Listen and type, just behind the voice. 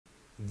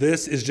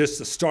This is just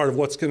the start of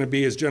what's going to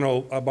be, as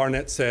General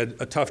Barnett said,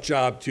 a tough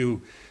job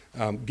to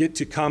get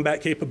to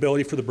combat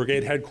capability for the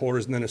brigade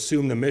headquarters and then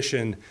assume the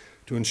mission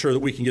to ensure that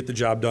we can get the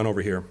job done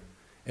over here.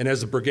 And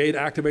as the brigade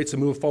activates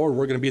and moves forward,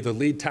 we're going to be the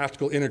lead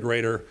tactical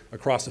integrator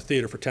across the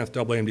theater for 10th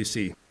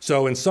WMDC.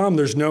 So in sum,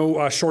 there's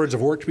no shortage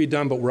of work to be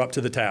done, but we're up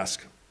to the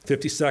task.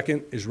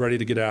 52nd is ready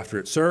to get after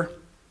it. Sir,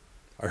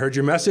 I heard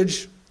your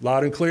message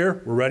loud and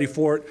clear. We're ready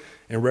for it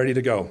and ready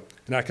to go.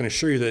 And I can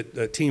assure you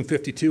that Team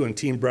 52 and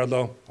Team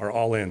Bredlow are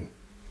all in.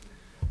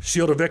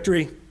 Shield of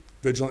victory,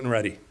 vigilant and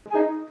ready.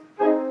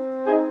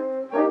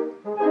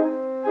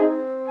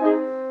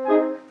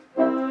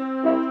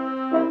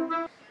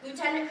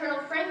 Lieutenant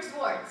Colonel Frank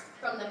Swartz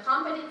from the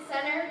Competence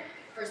Center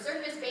for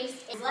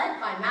Surface-Based is led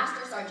by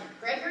Master Sergeant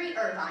Gregory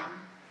Irvine.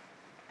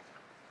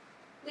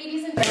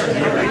 Ladies and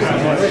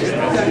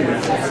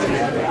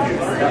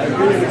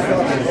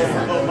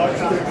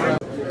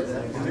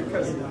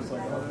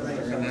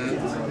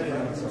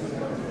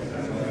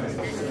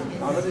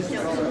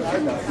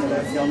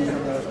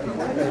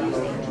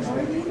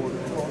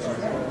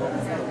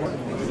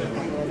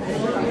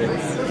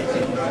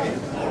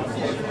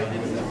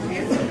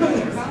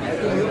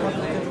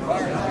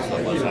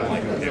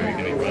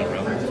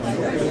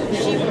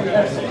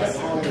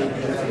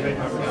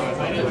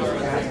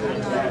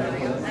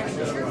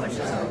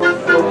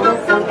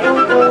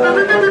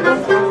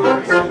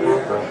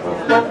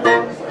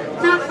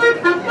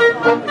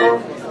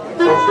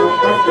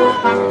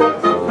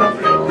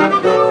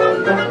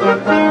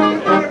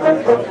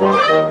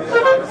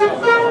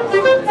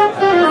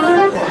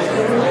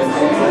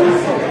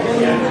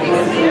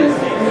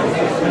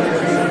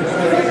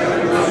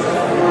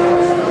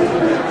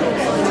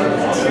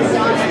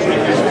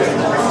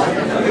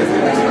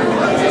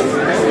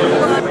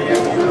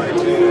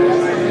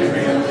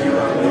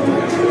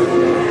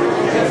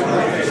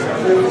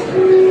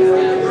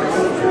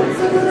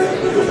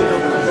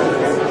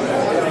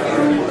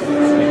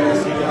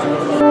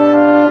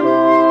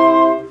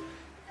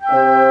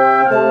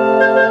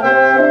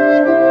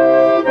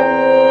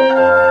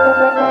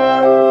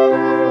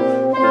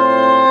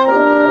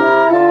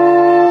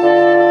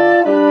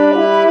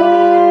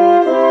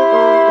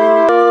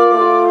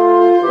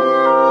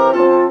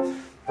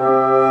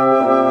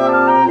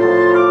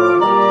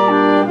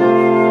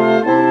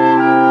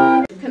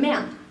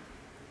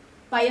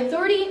by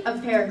authority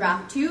of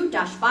paragraph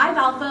 2-5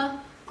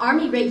 alpha,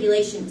 Army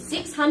Regulation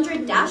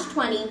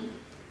 600-20,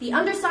 the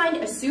undersigned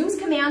assumes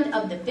command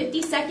of the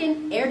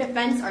 52nd Air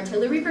Defense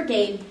Artillery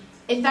Brigade,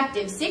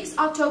 effective 6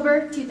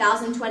 October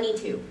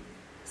 2022.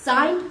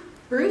 Signed,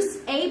 Bruce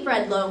A.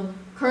 Bredlow,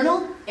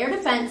 Colonel, Air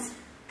Defense,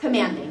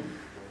 Commanding.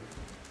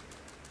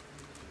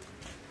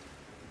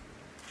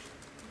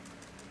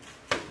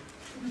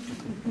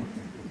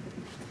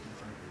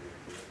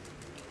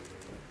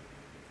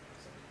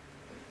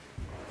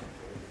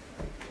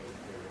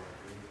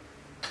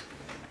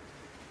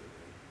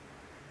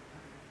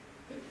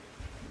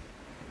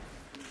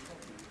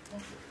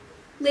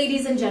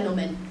 Ladies and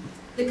gentlemen,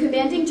 the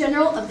Commanding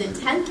General of the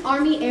 10th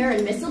Army Air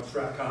and Missile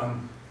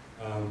Stratcom,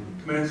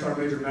 Command Sergeant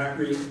Major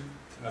Macri,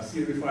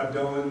 CW5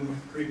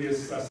 Dillon,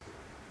 previous, my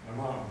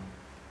mom.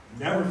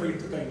 Never forget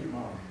to thank your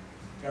mom,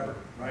 ever,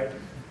 right?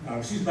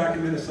 She's back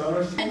in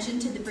Minnesota. Attention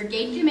to the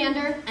Brigade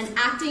Commander and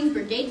Acting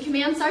Brigade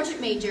Command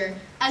Sergeant Major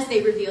as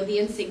they reveal the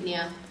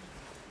insignia.